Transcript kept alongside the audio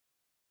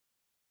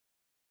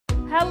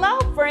Hello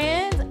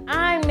friends,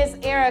 I'm Miss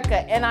Erika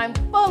and I'm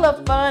full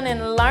of fun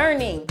and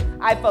learning.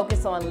 I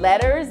focus on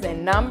letters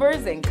and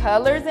numbers and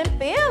colors and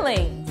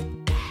feelings.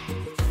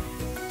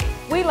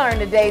 We learn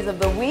the days of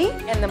the week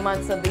and the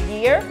months of the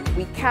year.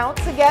 We count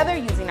together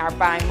using our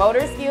fine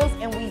motor skills,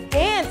 and we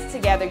dance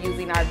together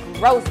using our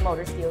gross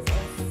motor skills,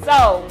 and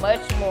so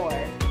much more.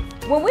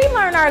 When we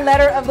learn our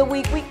letter of the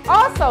week, we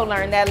also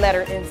learn that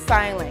letter in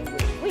sign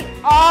language. We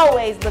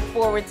always look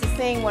forward to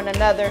seeing one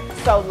another,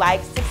 so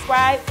like,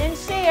 subscribe, and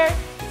share.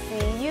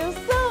 See you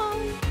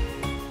soon.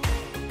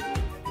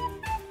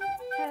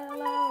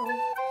 Hello,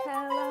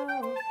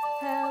 hello,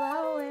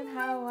 hello, and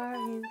how are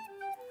you?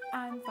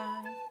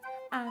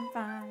 I'm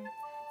fine,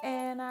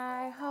 and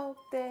I hope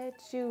that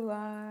you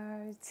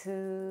are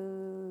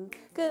too.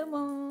 Good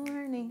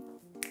morning,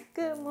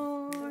 good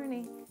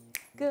morning,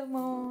 good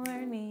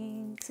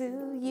morning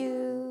to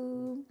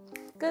you.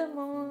 Good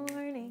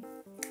morning,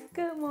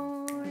 good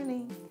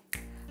morning,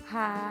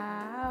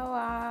 how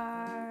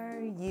are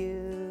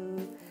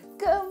you?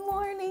 Good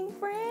morning,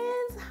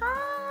 friends,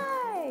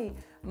 hi.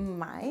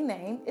 My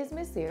name is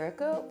Miss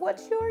Erika.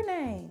 What's your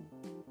name?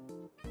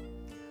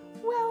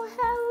 Well,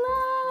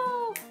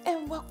 hello,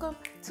 and welcome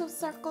to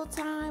Circle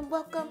Time.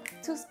 Welcome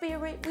to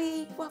Spirit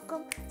Week.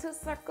 Welcome to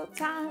Circle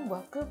Time.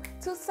 Welcome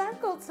to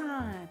Circle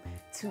Time.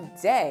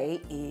 Today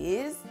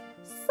is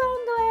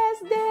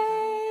Sunglass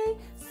Day.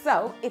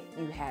 So if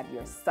you have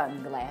your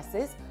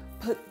sunglasses,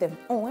 put them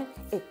on.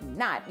 If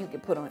not, you can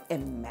put on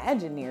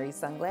imaginary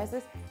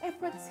sunglasses and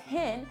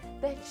pretend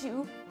that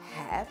you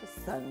have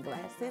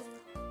sunglasses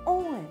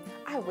on.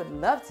 I would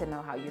love to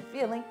know how you're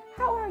feeling.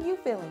 How are you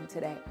feeling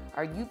today?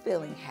 Are you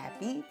feeling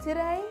happy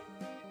today?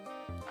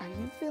 Are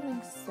you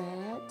feeling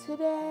sad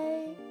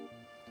today?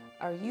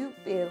 Are you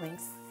feeling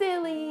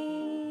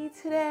silly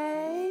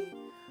today?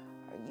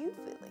 Are you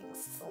feeling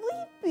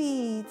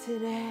sleepy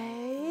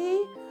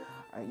today?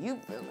 Are you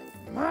feeling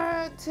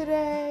mad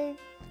today?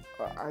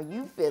 Or are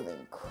you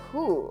feeling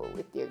cool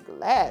with your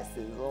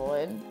glasses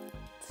on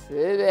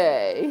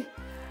today?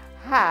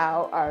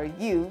 How are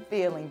you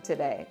feeling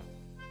today?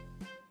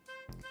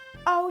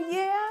 Oh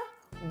yeah?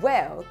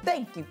 Well,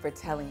 thank you for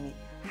telling me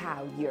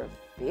how you're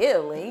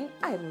feeling.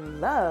 I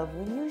love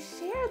when you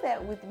share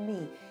that with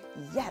me.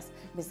 Yes,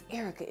 Miss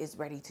Erika is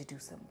ready to do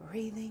some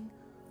breathing.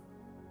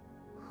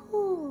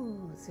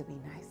 Ooh, to be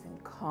nice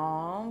and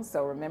calm.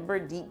 So remember,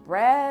 deep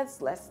breaths.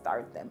 Let's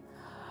start them.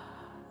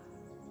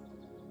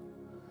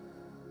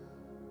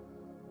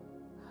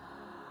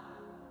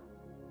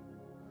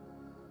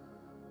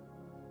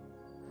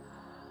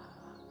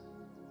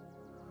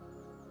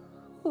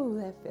 Ooh,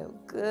 that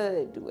felt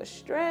good. Do a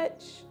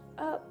stretch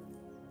up.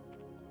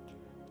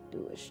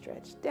 Do a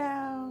stretch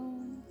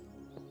down.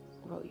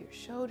 Roll your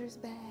shoulders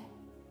back.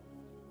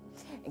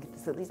 And get the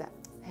sillies out.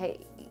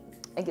 Hey.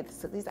 And get the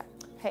sillies out.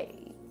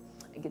 Hey.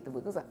 And get the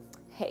wiggles out.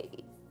 Hey.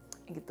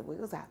 And get the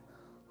wiggles out.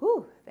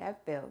 Ooh,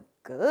 that felt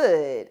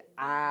good.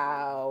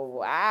 Ow,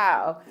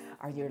 wow.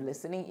 Are your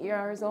listening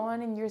ears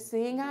on and your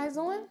seeing eyes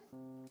on?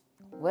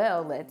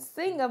 Well, let's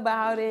sing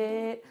about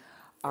it.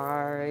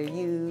 Are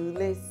you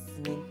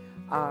listening?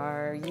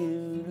 Are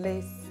you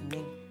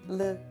listening?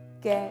 Look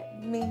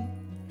at me.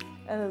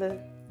 Look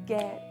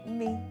at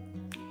me.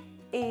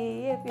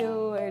 If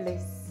you're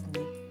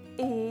listening,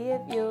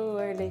 if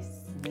you're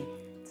listening,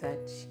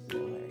 touch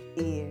your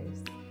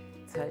ears,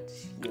 touch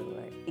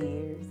your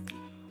ears.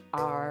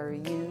 Are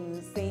you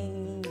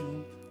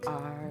seeing?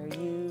 Are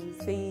you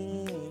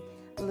seeing?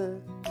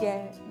 Look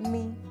at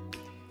me,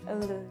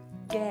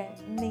 look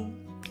at me.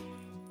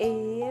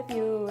 If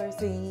you're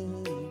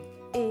seeing,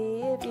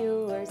 if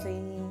you're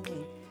seeing,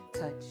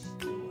 touch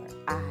your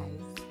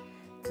eyes,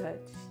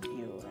 touch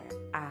your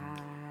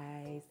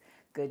eyes.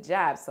 Good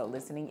job. So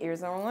listening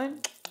ears are on,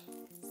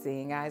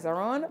 seeing eyes are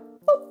on.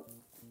 Boop.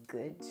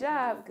 Good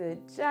job,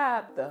 good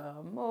job. The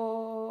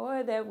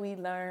more that we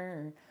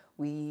learn,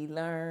 we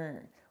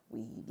learn,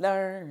 we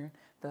learn.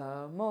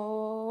 The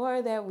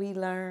more that we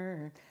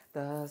learn,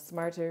 the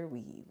smarter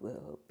we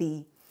will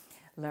be.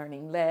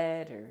 Learning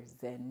letters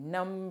and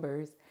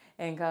numbers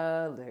and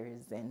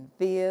colors and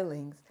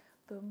feelings.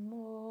 The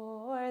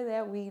more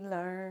that we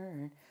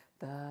learn,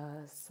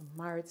 the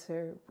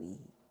smarter we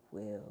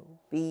will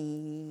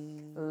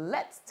be.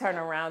 Let's turn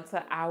around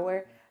to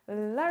our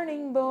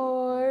learning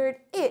board.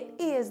 It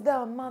is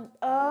the month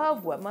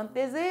of, what month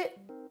is it?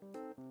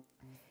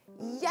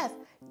 Yes,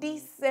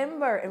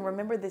 December. And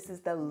remember, this is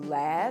the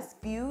last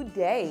few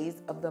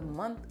days of the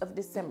month of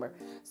December.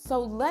 So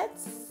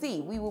let's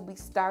see, we will be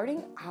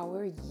starting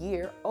our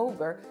year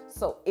over.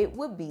 So it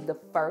would be the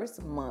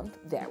first month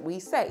that we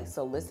say.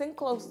 So listen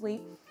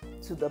closely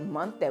to the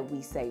month that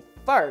we say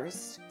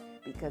first,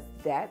 because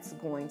that's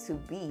going to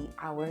be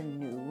our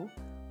new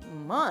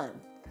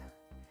month.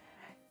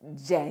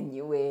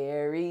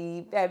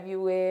 January,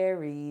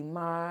 February,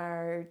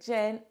 March,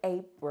 and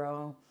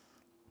April.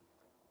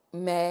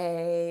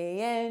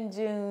 May and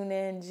June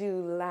and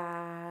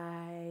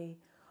July,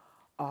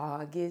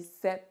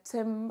 August,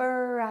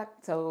 September,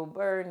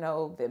 October,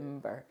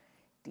 November,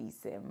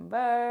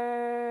 December,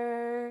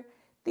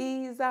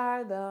 These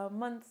are the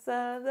months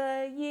of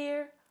the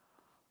year.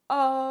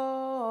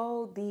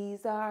 Oh,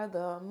 these are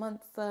the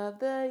months of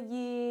the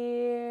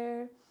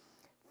year.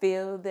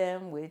 Fill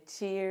them with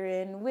cheer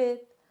and with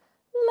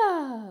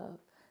love.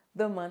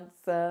 The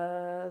months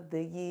of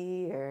the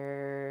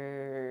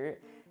year.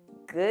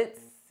 Good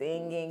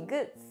singing,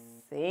 good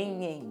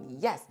singing.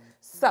 Yes.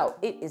 So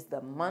it is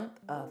the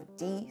month of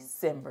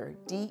December.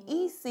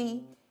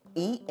 D-E-C-E-M-B-E-R.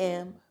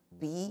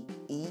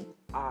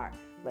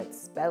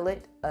 Let's spell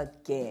it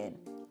again.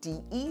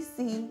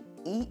 D-E-C-E-M-B-E-R.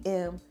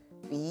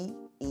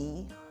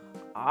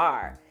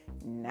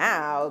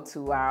 Now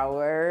to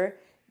our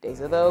days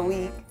of the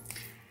week.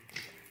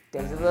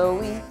 Days of the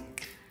week.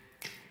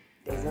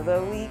 Days of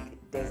the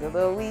week. Days of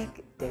the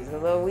week. Days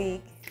of the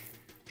week.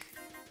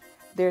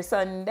 There's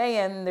Sunday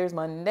and there's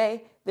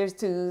Monday. There's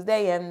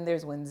Tuesday and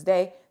there's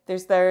Wednesday.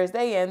 There's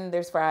Thursday and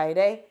there's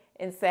Friday.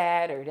 And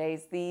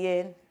Saturday's the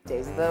end.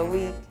 Days of the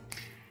week.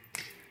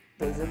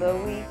 Days of the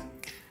week.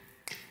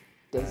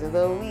 Days of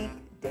the week.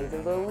 Days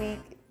of the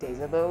week. Days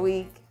of the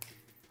week.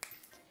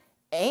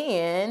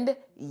 And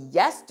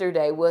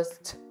yesterday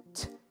was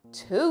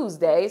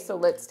Tuesday. So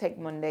let's take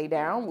Monday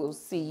down. We'll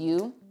see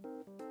you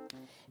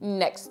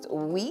next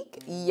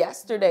week.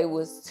 Yesterday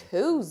was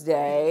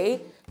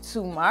Tuesday.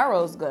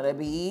 Tomorrow's gonna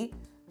be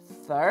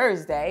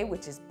Thursday,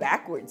 which is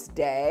backwards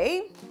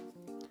day.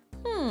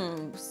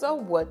 So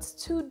what's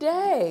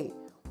today?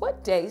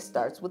 What day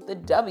starts with the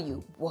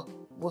W?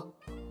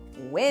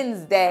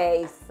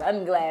 Wednesday,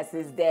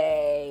 sunglasses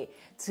day.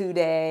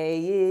 Today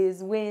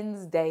is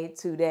Wednesday.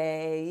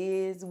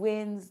 Today is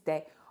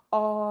Wednesday.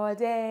 All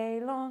day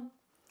long.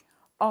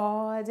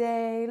 All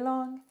day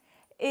long.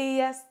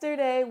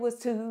 Yesterday was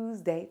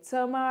Tuesday.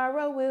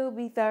 Tomorrow will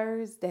be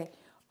Thursday.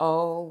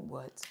 Oh,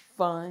 what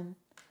fun.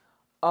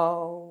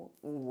 Oh,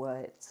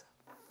 what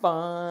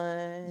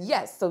fun.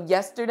 Yes, so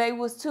yesterday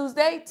was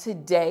Tuesday,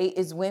 today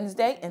is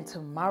Wednesday, and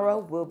tomorrow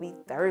will be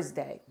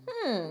Thursday.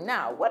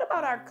 Now, what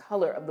about our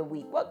color of the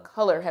week? What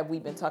color have we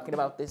been talking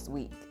about this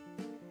week?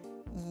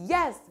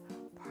 Yes,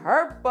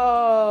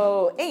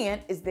 purple.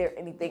 And is there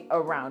anything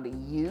around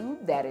you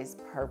that is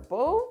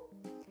purple?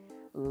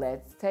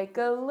 Let's take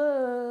a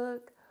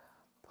look.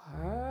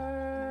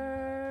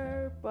 Purple.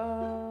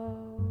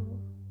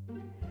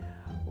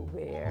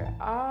 Where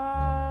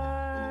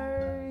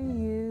are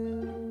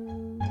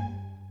you?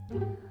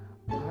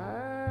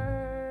 Purple.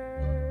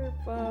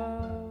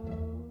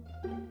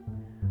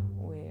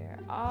 Where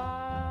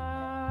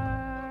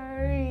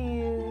are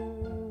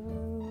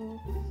you?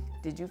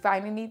 Did you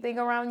find anything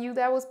around you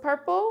that was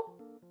purple?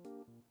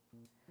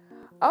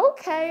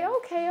 Okay.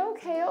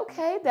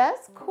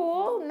 That's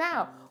cool.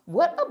 Now,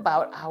 what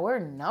about our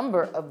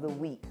number of the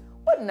week?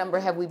 What number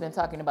have we been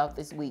talking about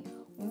this week?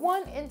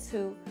 1 and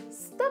 2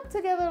 stuck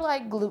together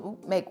like glue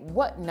make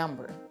what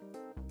number?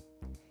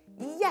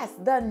 Yes,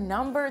 the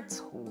number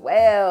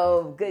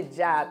 12. Good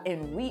job.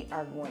 And we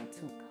are going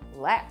to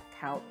clap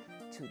count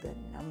to the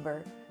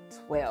number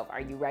 12.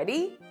 Are you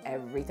ready?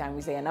 Every time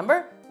we say a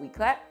number, we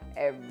clap.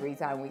 Every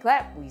time we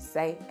clap, we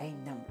say a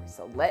number.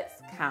 So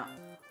let's count.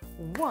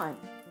 1,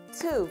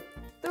 2,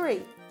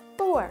 3,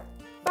 4,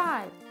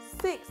 5,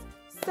 6,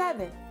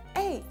 7,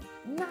 8,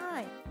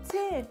 9,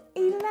 10,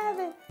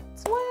 11,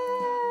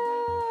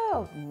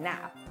 12.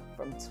 Now,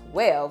 from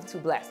 12 to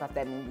blast off,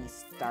 that means we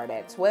start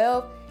at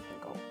 12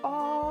 and go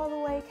all the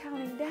way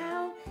counting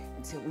down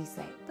until we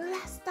say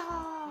blast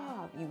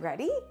off. You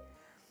ready?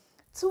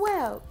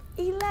 12,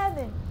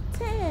 11,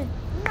 10,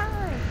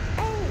 9,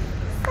 8,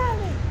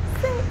 7,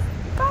 6,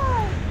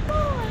 5, 4,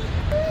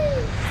 3,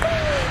 2,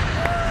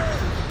 1.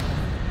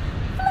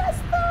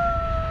 Blast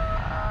off!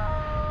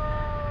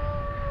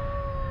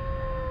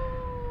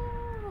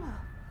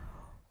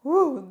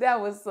 Woo, that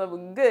was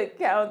some good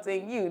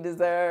counting. You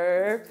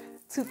deserve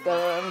 2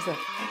 thumbs up,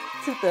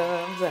 2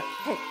 thumbs up,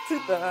 hey, 2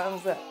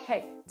 thumbs up,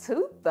 hey,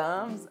 2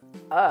 thumbs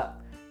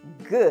up.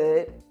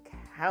 Good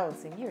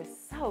counting. You're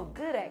so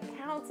good at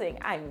counting.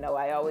 I know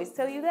I always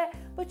tell you that,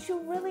 but you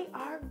really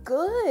are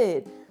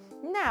good.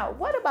 Now,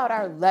 what about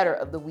our letter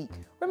of the week?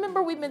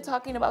 Remember, we've been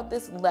talking about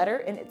this letter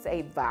and it's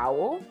a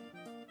vowel.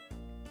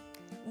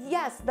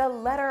 Yes, the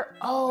letter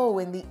O,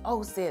 and the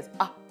O says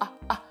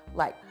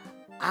like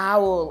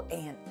owl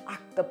and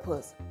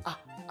octopus.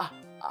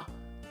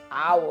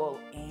 Owl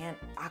and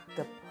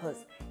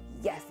octopus.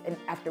 Yes, and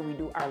after we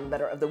do our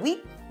letter of the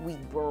week, we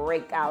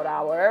break out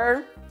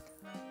our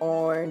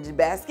orange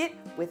basket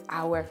with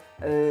our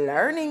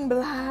learning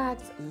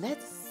blocks.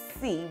 Let's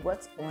see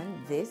what's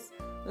on this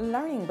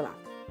learning block.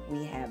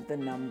 We have the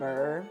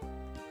number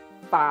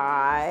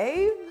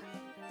 5,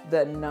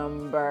 the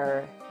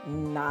number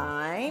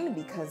 9,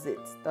 because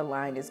the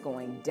line is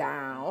going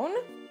down.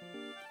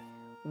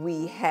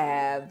 We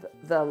have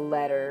the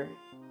letter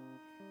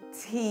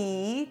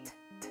T.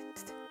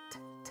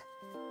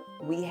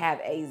 We have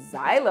a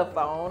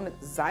xylophone.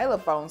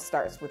 Xylophone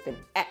starts with an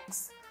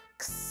X.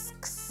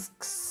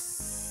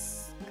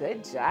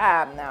 Good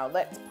job. Now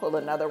let's pull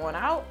another one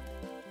out.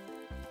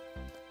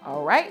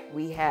 All right,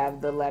 we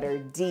have the letter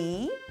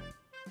D.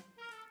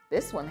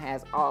 This one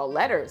has all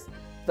letters.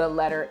 The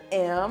letter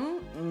M,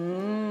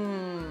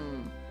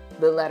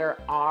 the letter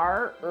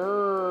R,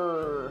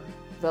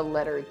 the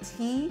letter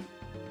T,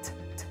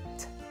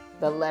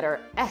 the letter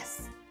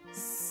S,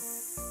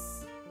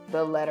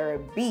 the letter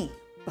B,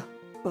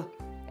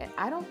 and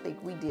I don't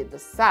think we did the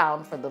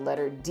sound for the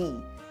letter D,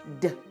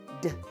 D.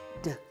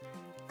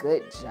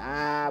 Good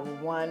job.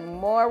 One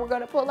more we're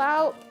gonna pull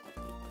out.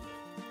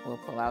 We'll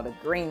pull out a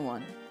green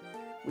one.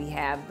 We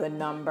have the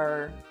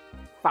number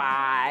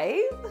 5.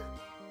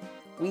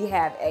 We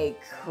have a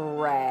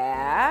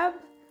crab.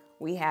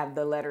 We have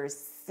the letter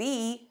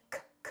C.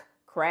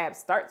 Crab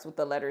starts with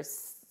the letter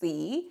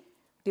C.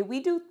 Did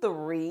we do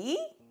 3?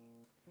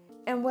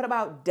 And what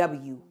about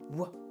W?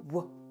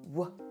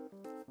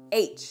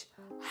 H.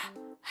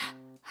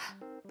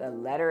 The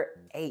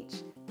letter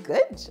H.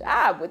 Good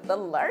job with the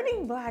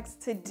learning blocks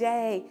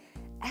today.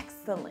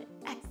 Excellent,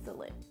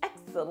 excellent,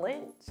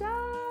 excellent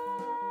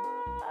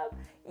job.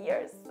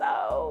 You're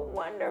so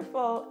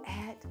wonderful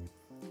at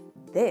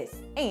this.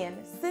 And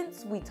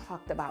since we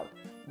talked about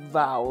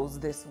vowels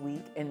this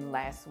week and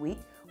last week,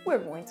 we're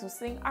going to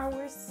sing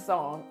our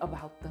song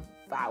about the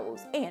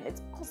vowels. And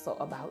it's also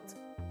about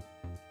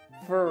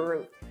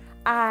fruit.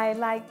 I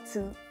like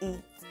to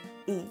eat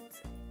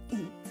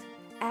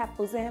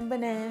apples and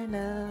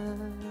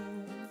bananas.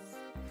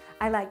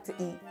 I like to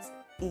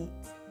eat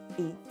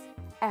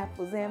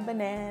apples and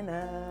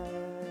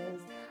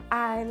bananas.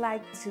 I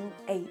like to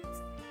eat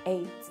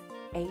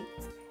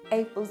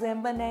apples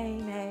and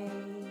bananas.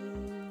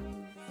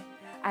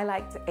 I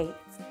like to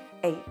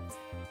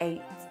eat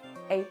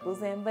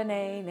apples and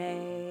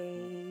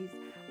bananas.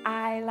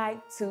 I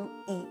like to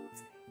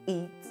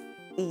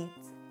eat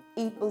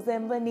apples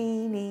and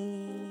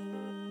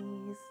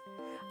bananas.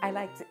 I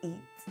like to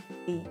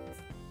eat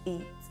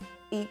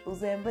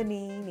apples and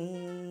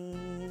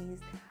bananas.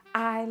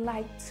 I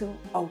like to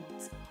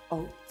opals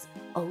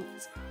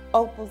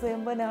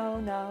and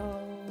bananas.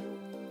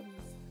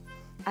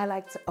 I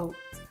like to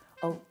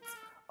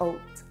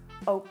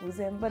opals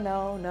and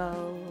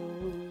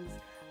bananas.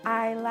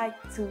 I like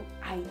to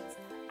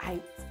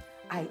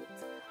eat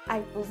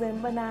apples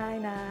and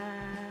bananas.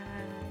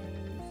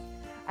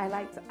 I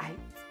like to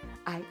eat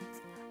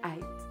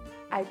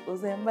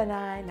apples and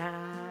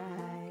bananas.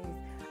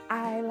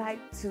 I like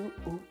to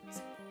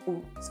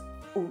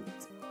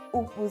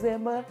oopals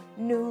and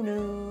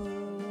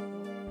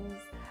bananas.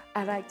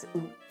 I like to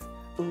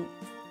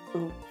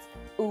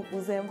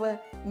oopals and bananas.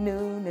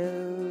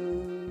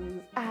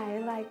 I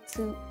like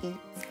to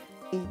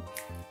eat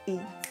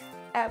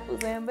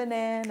apples and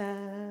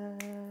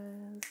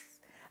bananas.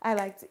 I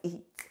like to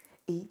eat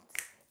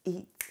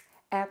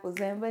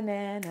apples and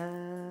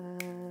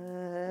bananas.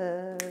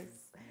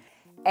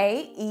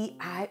 A, E,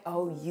 I,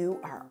 O, U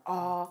are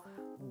all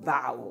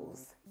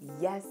vowels.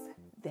 Yes,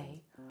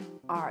 they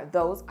are.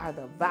 Those are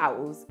the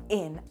vowels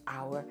in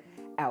our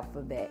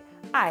alphabet.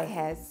 I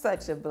had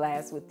such a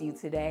blast with you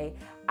today.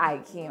 I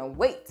can't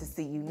wait to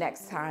see you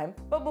next time.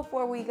 But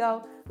before we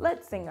go,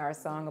 let's sing our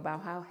song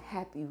about how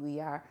happy we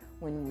are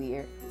when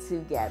we're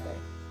together.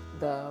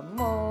 The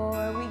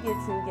more we get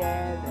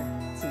together,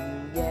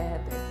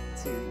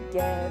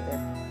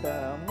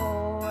 the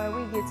more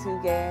we get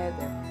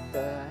together,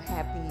 the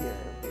happier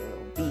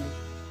we'll be.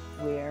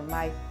 Where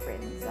my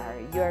friends are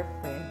your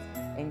friends,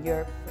 and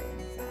your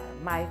friends are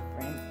my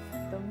friends.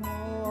 The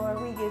more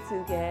we get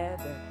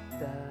together,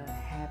 the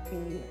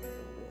happier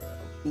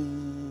we'll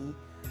be.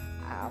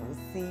 I will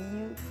see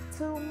you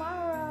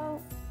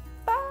tomorrow.